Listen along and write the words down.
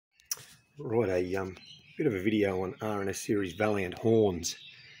Right, a bit of a video on R&S Series Valiant horns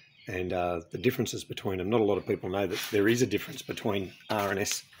and the differences between them. Not a lot of people know that there is a difference between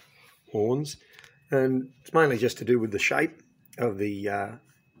R&S horns, and it's mainly just to do with the shape of the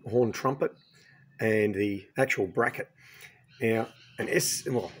horn trumpet and the actual bracket. Now,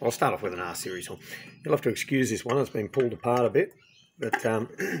 well, I'll start off with an R Series horn. You'll have to excuse this one, it's been pulled apart a bit, but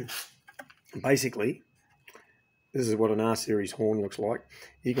basically, this is what an R Series horn looks like.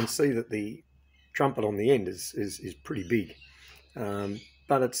 You can see that the trumpet on the end is pretty big,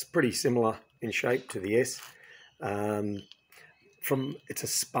 but it's pretty similar in shape to the S. It's a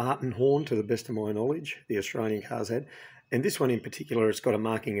Spartan horn to the best of my knowledge, the Australian cars had. And this one in particular, it's got a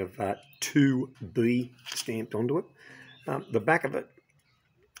marking of 2B stamped onto it. The back of it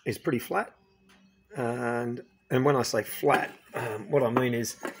is pretty flat. And when I say flat, what I mean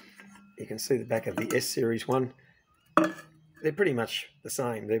is you can see the back of the S Series one. They're pretty much the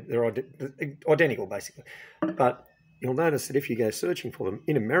same. They're identical, basically. But you'll notice that if you go searching for them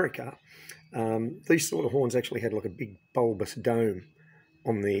in America, these sort of horns actually had like a big bulbous dome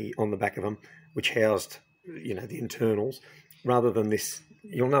on the back of them, which housed, you know, the internals, rather than this.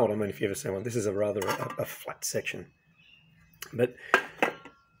 You'll know what I mean if you ever see one. This is a flat section. But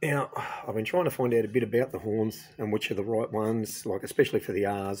now I've been trying to find out a bit about the horns and which are the right ones, like especially for the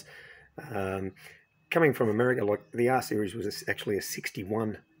R's. Coming from America, like the R Series was actually a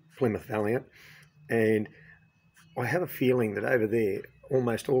 61 Plymouth Valiant, and I have a feeling that over there,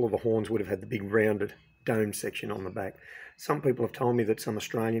 almost all of the horns would have had the big rounded dome section on the back. Some people have told me that some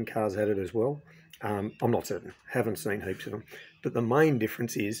Australian cars had it as well. I'm not certain, haven't seen heaps of them. But the main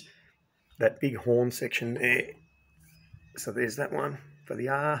difference is that big horn section there. So there's that one for the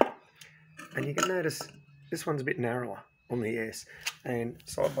R, and you can notice this one's a bit narrower on the S, and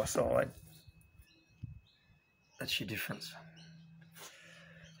side by side, that's your difference.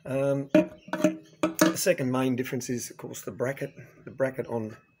 The second main difference is, of course, the bracket. The bracket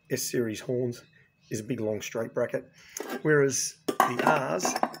on S Series horns is a big, long, straight bracket, whereas the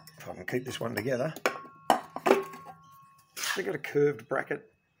R's, if I can keep this one together, they've got a curved bracket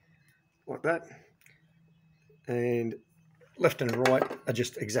like that, and left and right are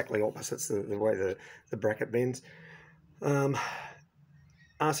just exactly opposites, the way the bracket bends. R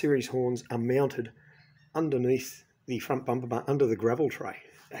Series horns are mounted underneath the front bumper bar, under the gravel tray.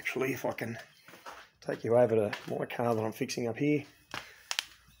 Actually, if I can take you over to my car that I'm fixing up here,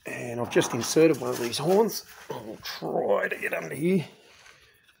 and I've just inserted one of these horns. I'll try to get under here.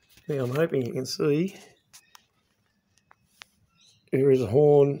 Now I'm hoping you can see there is a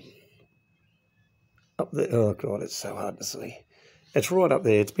horn up there. Oh god, it's so hard to see. It's right up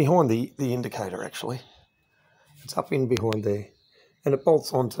there. It's behind the indicator, actually. It's up in behind there, and it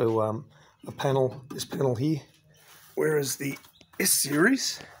bolts onto a panel, this panel here, whereas the S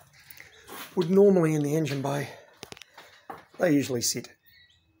Series would normally, in the engine bay, they usually sit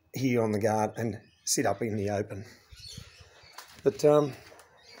here on the guard and sit up in the open. But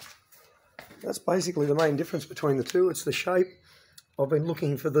that's basically the main difference between the two. It's the shape. I've been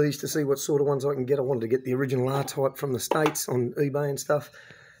looking for these to see what sort of ones I can get. I wanted to get the original R-Type from the States on eBay and stuff.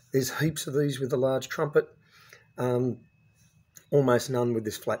 There's heaps of these with the large trumpet. Almost none with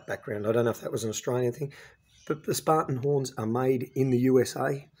this flat background. I don't know if that was an Australian thing, but the Spartan horns are made in the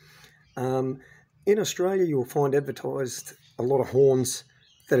USA. In Australia, you'll find advertised a lot of horns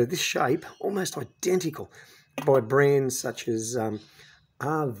that are this shape, almost identical, by brands such as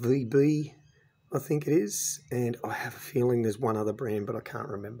RVB, I think it is, and I have a feeling there's one other brand, but I can't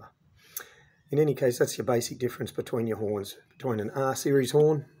remember. In any case, that's your basic difference between your horns, between an R Series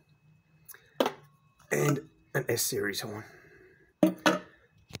horn and an S Series horn.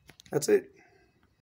 That's it.